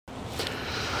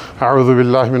أعوذ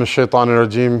بالله من الشيطان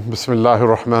الرجيم بسم الله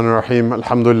الرحمن الرحيم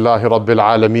الحمد لله رب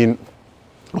العالمين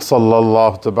وصلى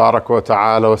الله تبارك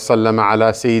وتعالى وسلم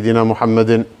على سيدنا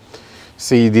محمد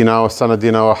سيدنا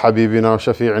وسندنا وحبيبنا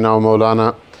وشفيعنا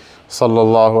ومولانا صلى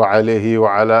الله عليه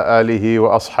وعلى آله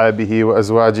وأصحابه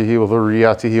وأزواجه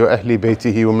وذرياته وأهل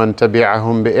بيته ومن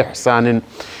تبعهم بإحسان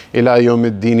إلى يوم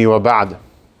الدين وبعد.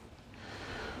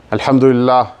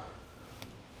 Alhamdulillah.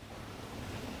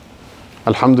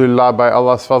 Alhamdulillah, by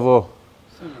Allah's favor,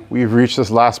 we've reached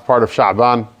this last part of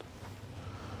Sha'ban.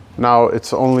 Now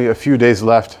it's only a few days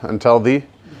left until the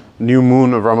new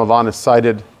moon of Ramadan is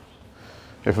sighted.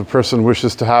 If a person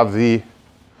wishes to have the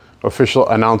official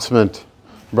announcement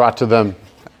brought to them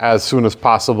as soon as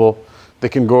possible, they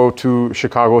can go to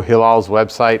Chicago Hilal's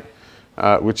website,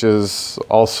 which is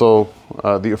also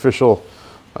the official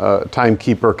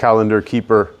timekeeper, calendar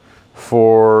keeper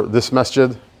for this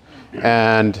masjid,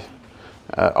 and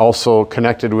also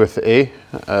connected with an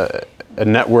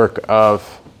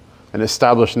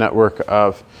established network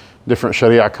of different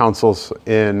Sharia councils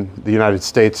in the United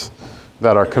States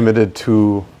that are committed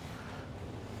to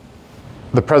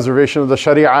the preservation of the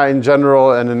Sharia in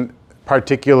general, and in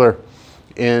particular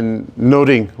in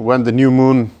noting when the new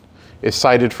moon is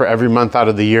sighted for every month out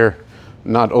of the year,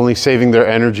 not only saving their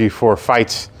energy for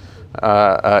fights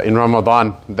in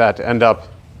Ramadan that end up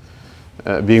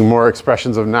being more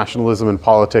expressions of nationalism and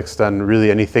politics than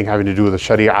really anything having to do with the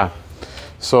Sharia.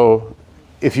 So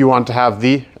if you want to have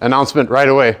the announcement right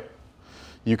away,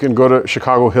 you can go to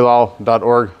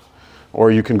chicagohilal.org, or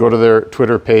you can go to their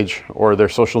Twitter page or their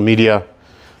social media.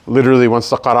 Literally, once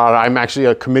the qarar, I'm actually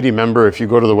a committee member. If you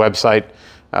go to the website,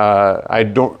 I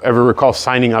don't ever recall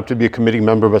signing up to be a committee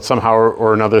member, but somehow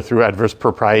or another through adverse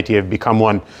propriety I've become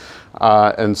one.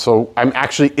 And so I'm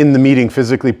actually in the meeting,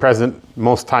 physically present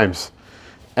most times.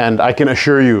 And I can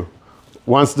assure you,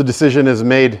 once the decision is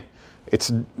made,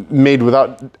 it's made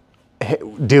without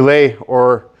delay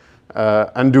or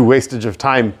undue wastage of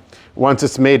time. Once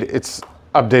it's made, it's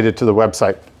updated to the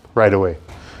website right away.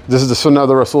 This is the sunnah of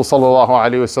the Rasul sallallahu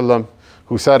alayhi wasallam,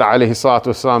 who said, alayhi salatu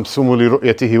wasalam, sumu li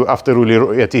ru'yatihi wa aftiru li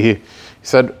ru'yatihi. He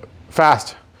said,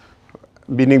 fast,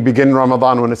 meaning begin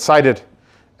Ramadan when it's sighted,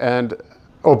 and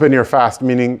open your fast,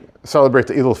 meaning celebrate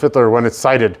the Eid al-Fitr when it's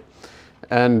sighted.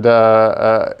 And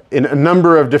in a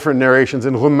number of different narrations,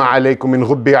 in ghumma alaykum, in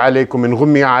ghubbi alaykum, in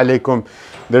ghummiya alaykum,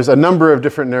 there's a number of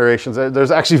different narrations.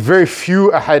 There's actually very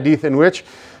few ahadith in which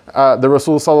the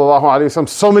Rasul sallallahu alayhi wasallam,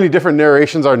 so many different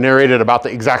narrations are narrated about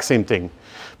the exact same thing.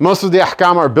 Most of the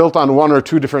ahkam are built on one or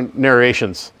two different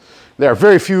narrations. There are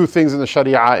very few things in the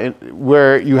Sharia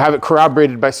where you have it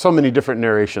corroborated by so many different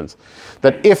narrations,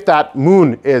 that if that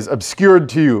moon is obscured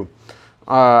to you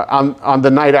on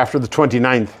the night after the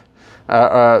 29th,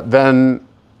 then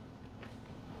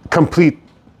complete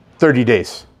 30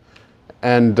 days.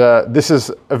 And this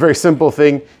is a very simple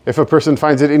thing. If a person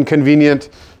finds it inconvenient,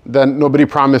 then nobody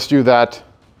promised you that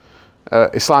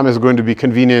Islam is going to be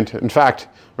convenient. In fact,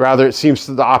 rather it seems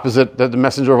to the opposite, that the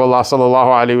Messenger of Allah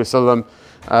sallallahu alaihi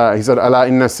wasallam, he said, "Ala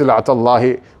inna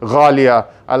sil'atallahi ghaliya,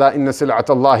 ala inna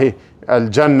sil'atallahi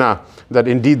al-jannah," that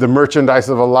indeed the merchandise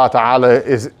of Allah Ta'ala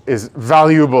is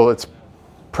valuable, it's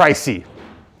pricey.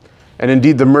 And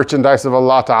indeed the merchandise of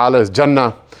Allah Ta'ala is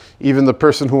Jannah. Even the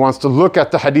person who wants to look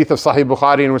at the hadith of Sahih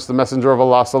Bukhari, in which the Messenger of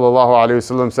Allah sallallahu alayhi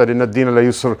wasallam said, Inna ad-deen la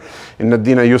yusr, Inna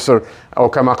ad-deen yusr, or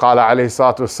kama qala alayhi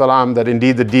salatu wassalam, that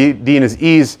indeed the deen is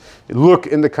ease. Look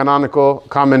in the canonical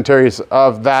commentaries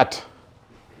of that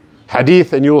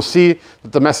hadith, and you will see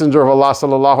that the Messenger of Allah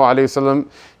sallallahu alayhi wasallam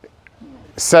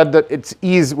said that it's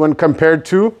ease when compared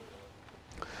to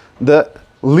the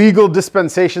legal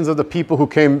dispensations of the people who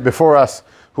came before us,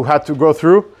 who had to go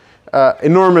through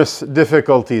enormous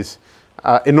difficulties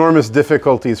from Allah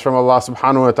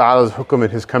subhanahu wa ta'ala's hukum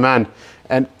and His command.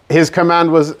 And His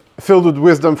command was filled with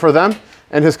wisdom for them,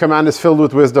 and His command is filled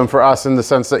with wisdom for us, in the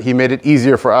sense that He made it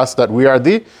easier for us, that we are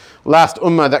the last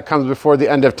ummah that comes before the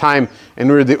end of time, and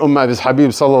we're the ummah of His Habib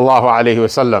sallallahu alayhi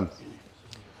wasallam.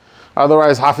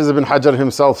 Otherwise, Hafiz ibn Hajar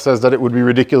himself says that it would be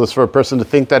ridiculous for a person to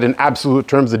think that in absolute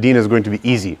terms the deen is going to be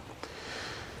easy.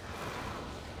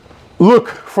 Look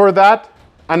for that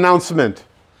announcement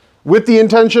with the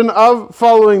intention of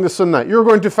following the sunnah. You're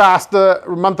going to fast the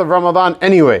month of Ramadan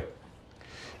anyway.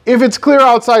 If it's clear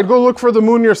outside, go look for the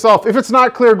moon yourself. If it's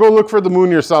not clear, go look for the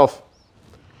moon yourself.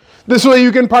 This way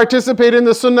you can participate in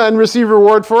the sunnah and receive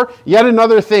reward for yet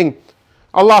another thing.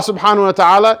 Allah subhanahu wa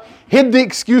ta'ala hid the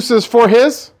excuses for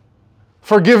His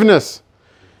forgiveness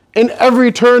in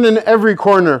every turn and every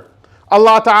corner.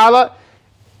 Allah ta'ala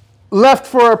left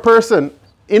for a person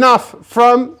enough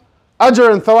from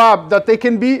ajr and thawab that they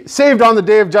can be saved on the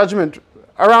Day of Judgment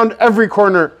around every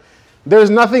corner. There's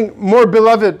nothing more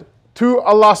beloved to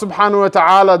Allah subhanahu wa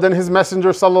ta'ala than His Messenger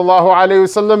sallallahu alayhi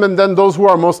wasallam, and then those who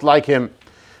are most like him.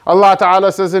 Allah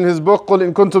ta'ala says in His book, قُلْ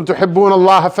إِن كُنْتُمْ تُحِبُّونَ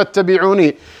اللَّهَ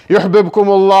فَاتَّبِعُونِي يُحْبِبْكُمُ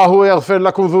اللَّهُ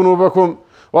وَيَغْفِرْ لَكُمْ ذُنُوبَكُمْ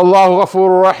وَاللَّهُ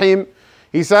غَفُورٌ رَحِيمٌ.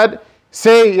 He said,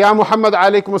 say, Ya Muhammad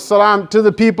alaykum as-salam, to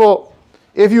the people,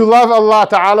 if you love Allah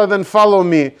ta'ala, then follow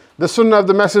me. The sunnah of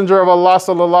the Messenger of Allah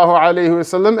sallallahu alayhi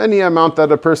wasallam, any amount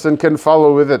that a person can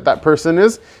follow with it, that person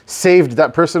is saved.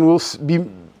 That person will be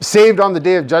saved on the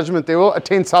Day of Judgment. They will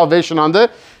attain salvation on the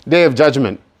Day of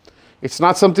Judgment. It's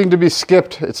not something to be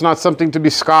skipped. It's not something to be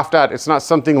scoffed at. It's not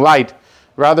something light.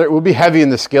 Rather, it will be heavy in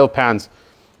the scale pans.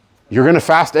 You're going to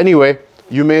fast anyway.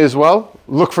 You may as well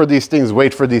look for these things,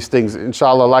 wait for these things,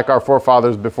 inshallah, like our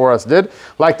forefathers before us did,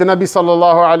 like the Nabi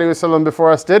sallallahu alayhi wasallam before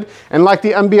us did, and like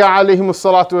the Anbiya alayhimus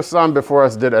salatu wassalam before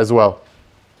us did as well.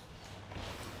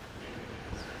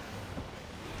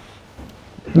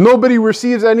 Nobody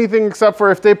receives anything except for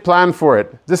if they plan for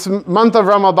it. This month of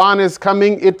Ramadan is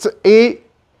coming. It's a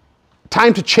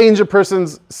time to change a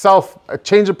person's self,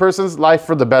 change a person's life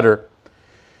for the better.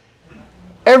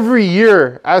 Every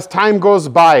year as time goes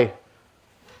by,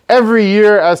 every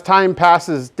year as time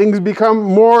passes, things become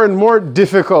more and more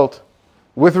difficult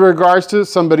with regards to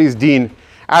somebody's deen.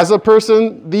 As a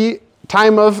person, the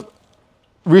time of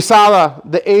risala,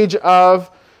 the age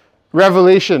of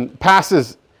revelation,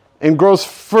 passes and grows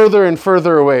further and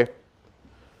further away.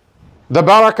 The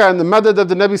barakah and the madad of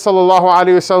the Nabi sallallahu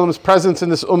alayhi wasallam's presence in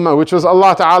this ummah, which was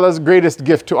Allah Ta'ala's greatest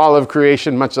gift to all of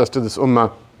creation, much less to this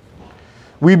ummah.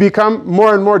 We become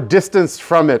more and more distanced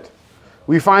from it.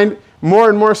 We find more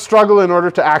and more struggle in order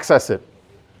to access it.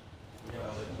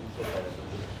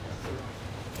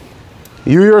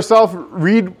 You yourself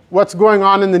read what's going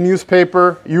on in the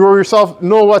newspaper. You yourself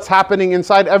know what's happening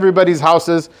inside everybody's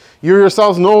houses. You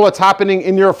yourselves know what's happening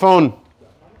in your phone.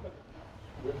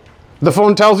 The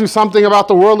phone tells you something about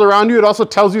the world around you. It also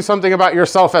tells you something about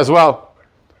yourself as well.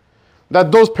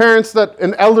 That those parents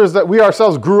and elders that we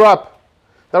ourselves grew up,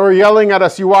 that were yelling at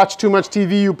us, you watch too much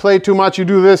TV, you play too much, you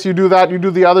do this, you do that, you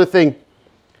do the other thing.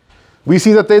 We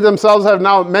see that they themselves have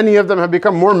now, many of them have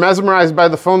become more mesmerized by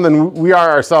the phone than we are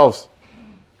ourselves.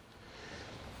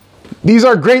 These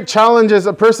are great challenges.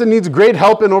 A person needs great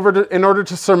help in order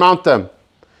to surmount them.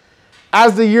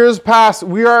 As the years pass,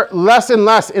 we are less and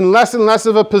less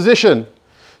of a position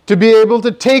to be able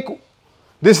to take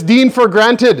this deen for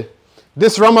granted,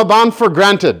 this Ramadan for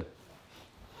granted.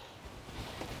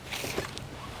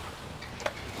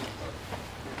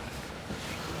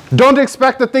 Don't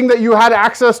expect the thing that you had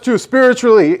access to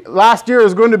spiritually last year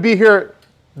is going to be here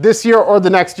this year or the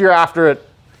next year after it.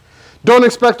 Don't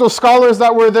expect those scholars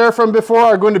that were there from before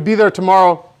are going to be there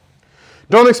tomorrow.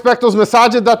 Don't expect those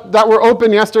masajid that were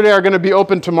open yesterday are going to be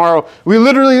open tomorrow. We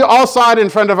literally all saw it in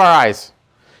front of our eyes.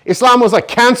 Islam was like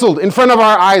canceled in front of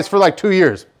our eyes for like 2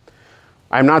 years.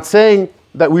 I'm not saying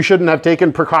that we shouldn't have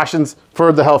taken precautions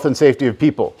for the health and safety of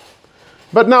people.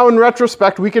 But now in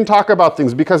retrospect, we can talk about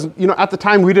things because, at the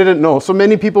time we didn't know. So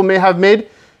many people may have made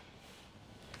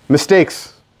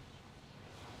mistakes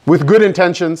with good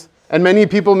intentions, and many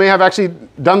people may have actually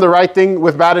done the right thing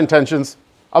with bad intentions.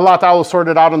 Allah Ta'ala will sort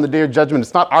it out on the Day of Judgment.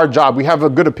 It's not our job. We have a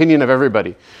good opinion of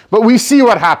everybody. But we see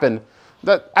what happened.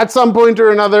 That at some point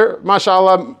or another,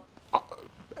 mashallah,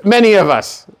 many of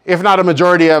us, if not a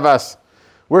majority of us,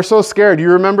 we're so scared.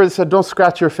 You remember they said, don't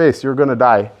scratch your face, you're going to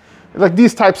die. Like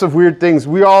these types of weird things.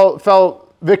 We all fell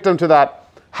victim to that.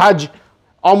 Hajj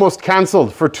almost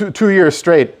canceled for two years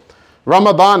straight.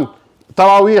 Ramadan,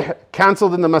 Taraweeh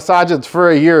canceled in the masajids for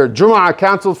a year. Jum'ah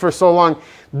canceled for so long.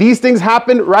 These things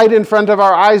happened right in front of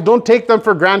our eyes. Don't take them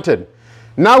for granted.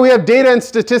 Now we have data and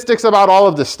statistics about all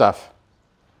of this stuff.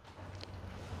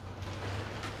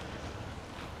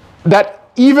 That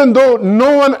even though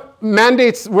no one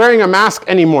mandates wearing a mask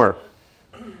anymore,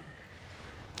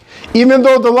 even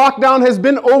though the lockdown has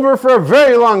been over for a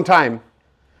very long time,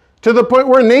 to the point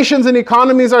where nations and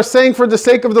economies are saying, for the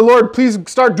sake of the Lord, please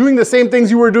start doing the same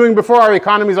things you were doing before our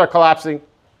economies are collapsing.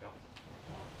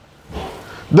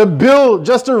 The bill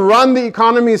just to run the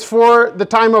economies for the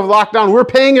time of lockdown, we're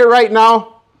paying it right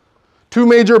now. 2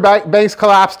 major banks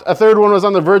collapsed. A third one was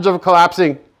on the verge of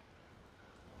collapsing.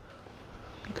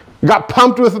 Got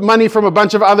pumped with money from a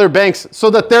bunch of other banks so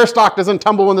that their stock doesn't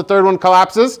tumble when the third one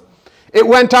collapses. It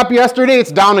went up yesterday,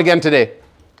 it's down again today.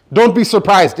 Don't be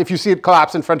surprised if you see it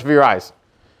collapse in front of your eyes.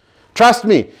 Trust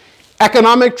me,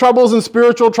 economic troubles and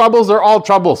spiritual troubles, they're all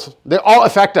troubles. They all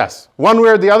affect us. One way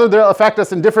or the other, they'll affect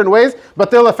us in different ways,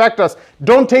 but they'll affect us.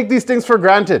 Don't take these things for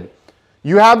granted.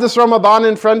 You have this Ramadan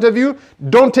in front of you.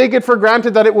 Don't take it for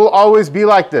granted that it will always be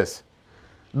like this.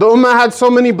 The Ummah had so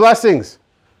many blessings.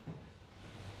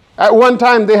 At one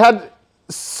time, they had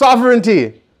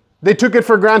sovereignty. They took it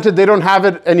for granted. They don't have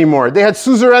it anymore. They had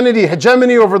suzerainty,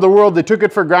 hegemony over the world. They took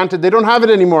it for granted. They don't have it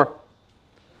anymore.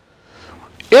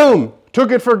 Ilm,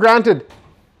 took it for granted.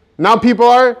 Now people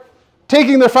are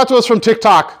taking their fatwas from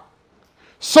TikTok.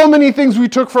 So many things we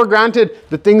took for granted.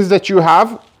 The things that you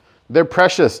have, they're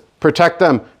precious. Protect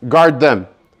them. Guard them.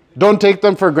 Don't take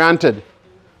them for granted.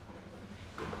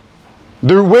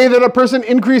 The way that a person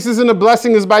increases in a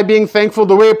blessing is by being thankful.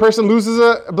 The way a person loses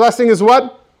a blessing is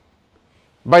what?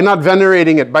 By not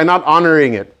venerating it, by not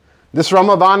honoring it. This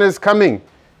Ramadan is coming.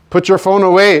 Put your phone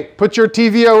away. Put your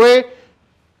TV away.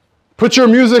 Put your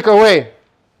music away.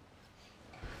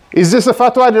 Is this a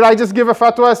fatwa? Did I just give a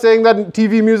fatwa saying that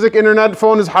TV, music, internet,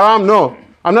 phone is haram? No.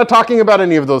 I'm not talking about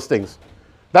any of those things.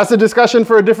 That's a discussion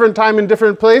for a different time and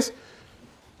different place.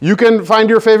 You can find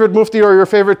your favorite mufti or your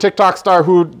favorite TikTok star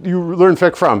who you learn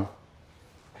fiqh from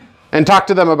and talk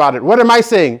to them about it. What am I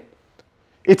saying?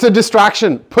 It's a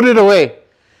distraction. Put it away.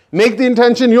 Make the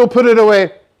intention, you'll put it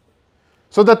away.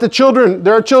 So that the children,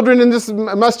 there are children in this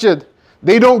masjid,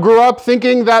 they don't grow up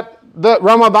thinking that the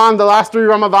Ramadan, the last 3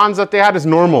 Ramadans that they had is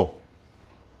normal.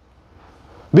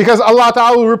 Because Allah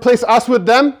Ta'ala will replace us with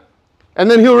them, and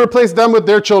then He'll replace them with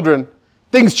their children.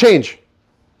 Things change.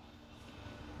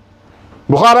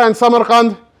 Bukhara and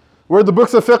Samarkand, where the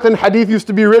books of fiqh and hadith used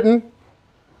to be written,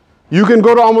 you can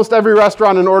go to almost every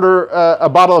restaurant and order a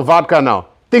bottle of vodka now.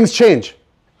 Things change.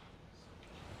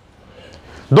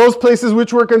 Those places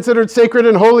which were considered sacred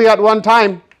and holy at one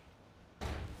time,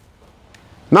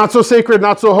 not so sacred,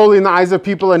 not so holy in the eyes of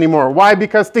people anymore. Why?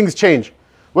 Because things change.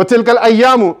 وَتِلْكَ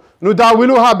الْأَيَّامُ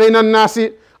نُدَاوِلُهَا بَيْنَ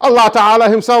النَّاسِ. Allah Ta'ala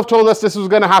Himself told us this was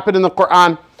going to happen in the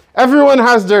Quran. Everyone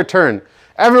has their turn.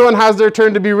 Everyone has their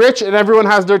turn to be rich, and everyone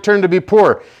has their turn to be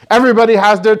poor. Everybody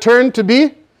has their turn to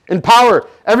be in power.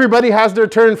 Everybody has their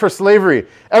turn for slavery.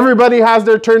 Everybody has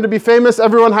their turn to be famous.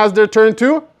 Everyone has their turn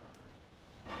to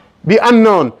be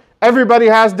unknown. Everybody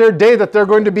has their day that they're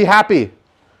going to be happy.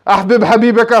 أحبب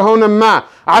حبيبك هونا ما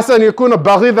عسى أن يكون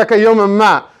بغيضك يوما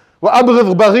ما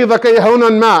وأبغض بغيضك هونا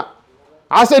ما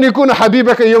عسى أن يكون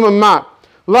حبيبك يوما ما.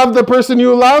 Love the person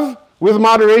you love with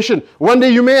moderation. One day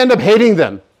you may end up hating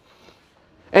them.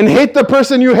 And hate the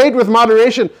person you hate with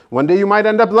moderation. One day you might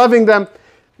end up loving them.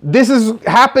 This is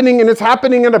happening, and it's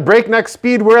happening at a breakneck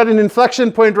speed. We're at an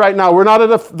inflection point right now. We're not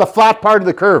at the flat part of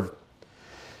the curve.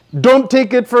 Don't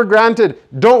take it for granted.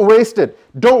 Don't waste it.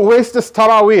 Don't waste this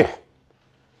taraweeh.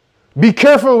 Be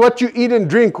careful what you eat and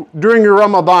drink during your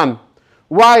Ramadan.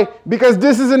 Why? Because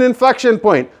this is an inflection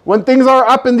point. When things are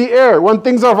up in the air, when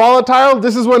things are volatile,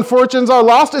 this is when fortunes are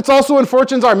lost. It's also when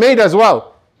fortunes are made as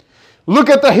well. Look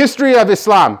at the history of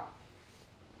Islam.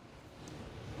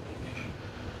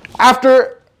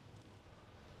 After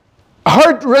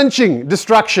heart-wrenching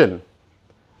destruction,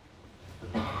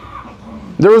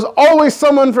 there was always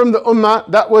someone from the ummah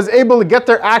that was able to get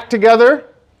their act together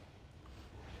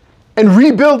and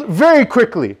rebuild very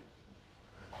quickly.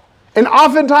 And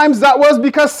oftentimes that was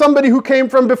because somebody who came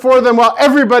from before them, while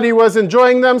everybody was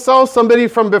enjoying themselves, somebody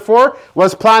from before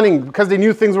was planning because they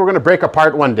knew things were going to break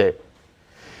apart one day.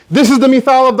 This is the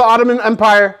mithal of the Ottoman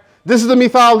Empire. This is the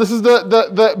mithal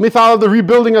of the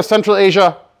rebuilding of Central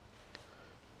Asia.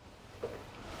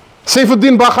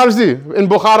 Saifuddin Bakharzi in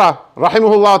Bukhara,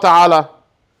 rahimahullah ta'ala.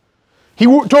 He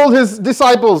told his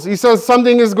disciples, he says,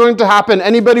 something is going to happen.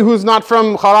 Anybody who's not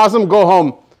from Kharazm, go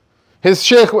home. His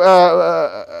Sheikh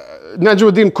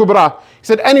Najmuddin Kubra, he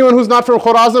said, anyone who's not from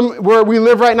Kharazm, where we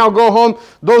live right now, go home.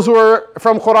 Those who are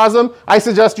from Kharazm, I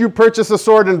suggest you purchase a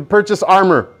sword and purchase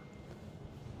armor.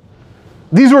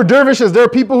 These were dervishes. There are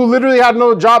people who literally had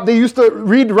no job. They used to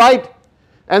read, write,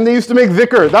 and they used to make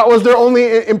dhikr. That was their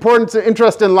only importance and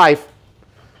interest in life.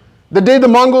 The day the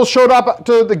Mongols showed up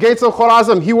to the gates of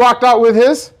Khwarazm, he walked out with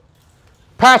his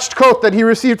patched coat that he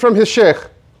received from his sheikh,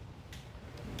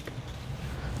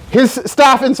 his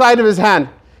staff inside of his hand,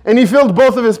 and he filled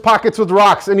both of his pockets with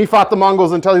rocks, and he fought the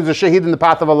Mongols until he was a shaheed in the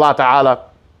path of Allah Ta'ala.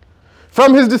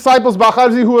 From his disciples,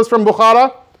 Bakharzi, who was from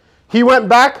Bukhara, he went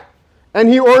back and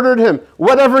he ordered him,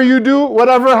 whatever you do,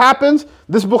 whatever happens,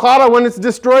 this Bukhara, when it's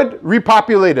destroyed,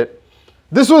 repopulate it.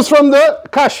 This was from the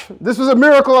Kashf. This was a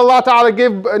miracle Allah Ta'ala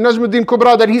gave Najmuddin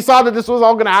Kubra, that he saw that this was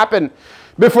all going to happen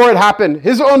before it happened.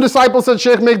 His own disciple said,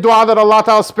 Shaykh, make dua that Allah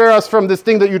Ta'ala spare us from this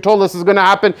thing that you told us is going to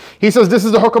happen. He says, this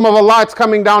is the hukm of Allah, it's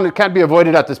coming down, it can't be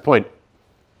avoided at this point.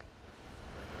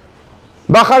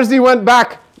 Bakharzi went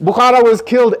back. Bukhara was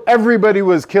killed. Everybody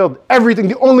was killed. Everything.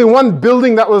 The only one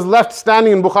building that was left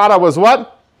standing in Bukhara was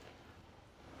what?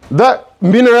 The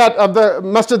minaret of the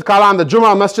Masjid Kalan, the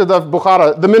Jummah Masjid of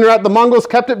Bukhara. The minaret, the Mongols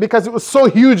kept it because it was so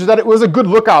huge that it was a good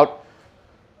lookout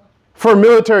for a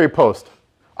military post.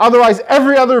 Otherwise,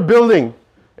 every other building,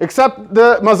 except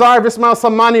the Mazar of Ismail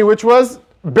Sammani, which was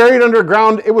buried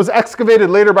underground, it was excavated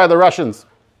later by the Russians.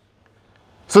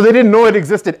 So they didn't know it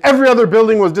existed. Every other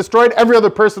building was destroyed. Every other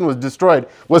person was destroyed,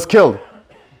 was killed.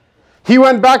 He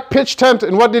went back, pitched tent,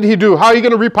 and what did he do? How are you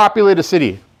going to repopulate a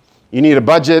city? You need a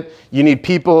budget, you need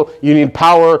people, you need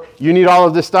power, you need all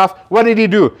of this stuff. What did he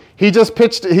do? He just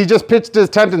pitched his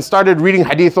tent and started reading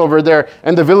hadith over there,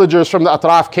 and the villagers from the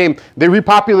atraf came. They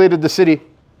repopulated the city.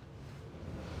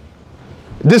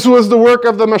 This was the work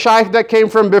of the mashayikh that came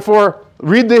from before.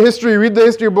 Read the history of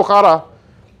Bukhara.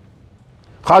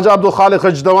 Khaja Abdul Khaliq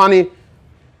Khajdawani,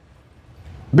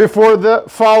 before the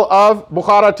fall of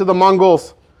Bukhara to the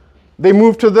Mongols, they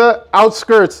moved to the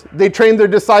outskirts. They trained their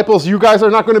disciples. You guys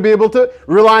are not going to be able to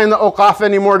rely on the awqaf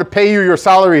anymore to pay you your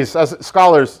salaries as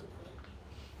scholars.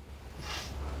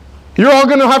 You're all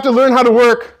going to have to learn how to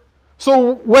work.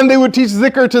 So when they would teach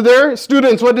zikr to their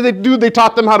students, what did they do? They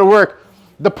taught them how to work.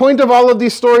 The point of all of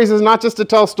these stories is not just to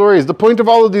tell stories. The point of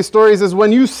all of these stories is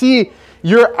when you see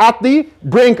you're at the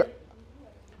brink,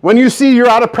 when you see you're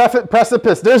at a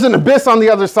precipice, there's an abyss on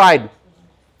the other side.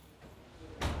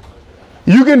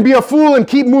 You can be a fool and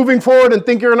keep moving forward and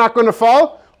think you're not going to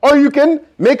fall, or you can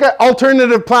make an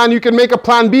alternative plan. You can make a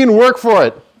plan B and work for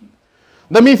it.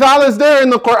 The mithal is there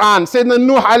in the Quran. Sayyidina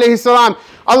Nuh alayhi salam,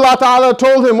 Allah Ta'ala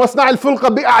told him, وَاصْنَعِ الْفُلْقَ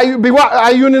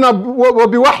بِأَعْيُنِنَا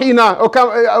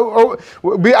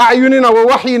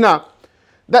وَوَحْيِنَا,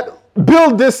 that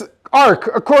build this ark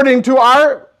according to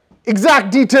our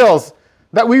exact details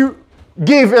that we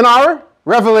gave in our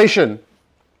revelation.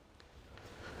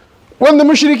 When the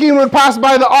mushrikeen would pass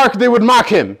by the ark, they would mock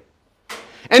him.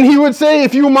 And he would say,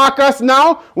 if you mock us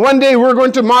now, one day we're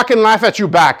going to mock and laugh at you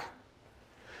back.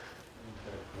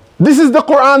 This is the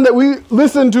Quran that we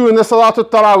listen to in the Salatul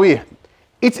Taraweeh.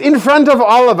 It's in front of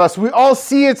all of us. We all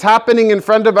see it's happening in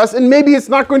front of us, and maybe it's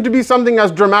not going to be something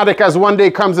as dramatic as one day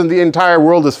comes and the entire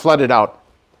world is flooded out.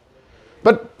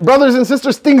 But brothers and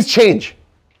sisters, things change.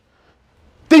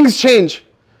 Things change.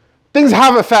 Things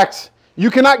have effects. You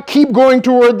cannot keep going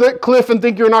toward the cliff and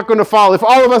think you're not going to fall. If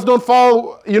all of us don't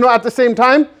fall, at the same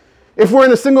time, if we're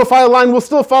in a single file line, we'll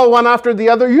still fall one after the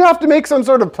other. You have to make some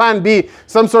sort of plan B,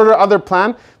 some sort of other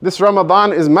plan. This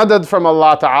Ramadan is madad from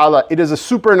Allah Ta'ala. It is a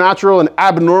supernatural and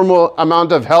abnormal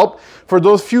amount of help for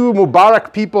those few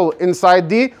Mubarak people inside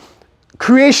the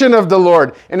creation of the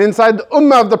Lord and inside the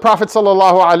ummah of the Prophet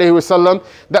Sallallahu Alaihi Wasallam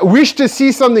that wish to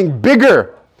see something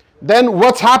bigger than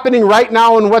what's happening right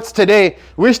now and what's today.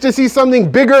 Wish to see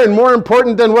something bigger and more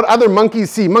important than what other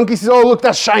monkeys see. Monkeys say, oh look,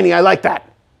 that's shiny, I like that.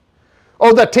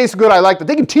 Oh, that tastes good, I like that.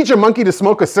 They can teach a monkey to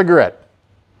smoke a cigarette.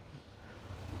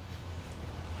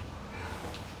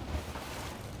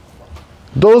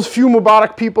 Those few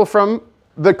Mubarak people from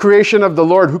the creation of the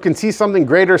Lord who can see something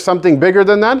greater, something bigger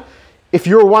than that, if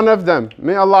you're one of them,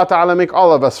 may Allah Ta'ala make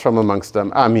all of us from amongst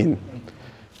them. Ameen.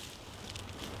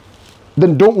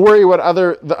 Then don't worry what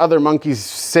the other monkeys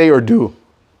say or do.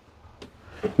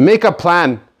 Make a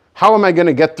plan. How am I going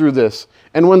to get through this?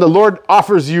 And when the Lord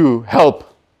offers you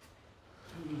help,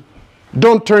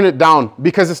 don't turn it down,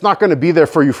 because it's not going to be there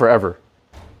for you forever.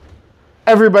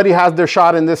 Everybody has their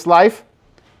shot in this life.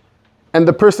 And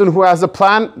the person who has a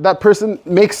plan, that person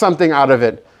makes something out of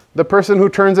it. The person who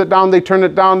turns it down, they turn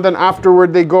it down. Then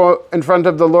afterward they go in front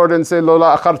of the Lord and say,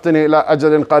 Lola akhartani ila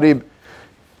ajalin qarib.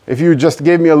 If you just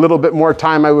gave me a little bit more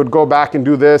time, I would go back and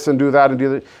do this and do that and do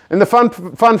that. And the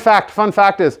fun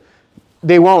fact is,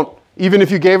 they won't. Even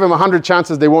if you gave them 100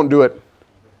 chances, they won't do it.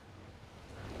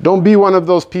 Don't be one of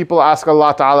those people. Ask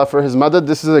Allah Ta'ala for His madad.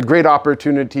 This is a great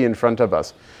opportunity in front of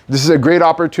us. This is a great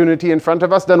opportunity in front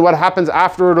of us. Then what happens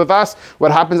afterward with us,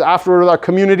 what happens afterward with our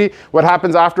community, what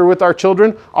happens after with our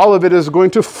children, all of it is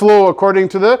going to flow according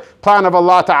to the plan of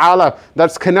Allah Ta'ala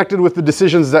that's connected with the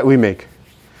decisions that we make.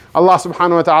 Allah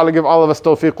subhanahu wa ta'ala give all of us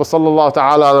tawfiq. Wa sallallahu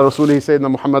ta'ala ala rasulihi sayyidina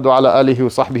Muhammad wa ala alihi wa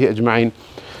sahbihi ajma'in.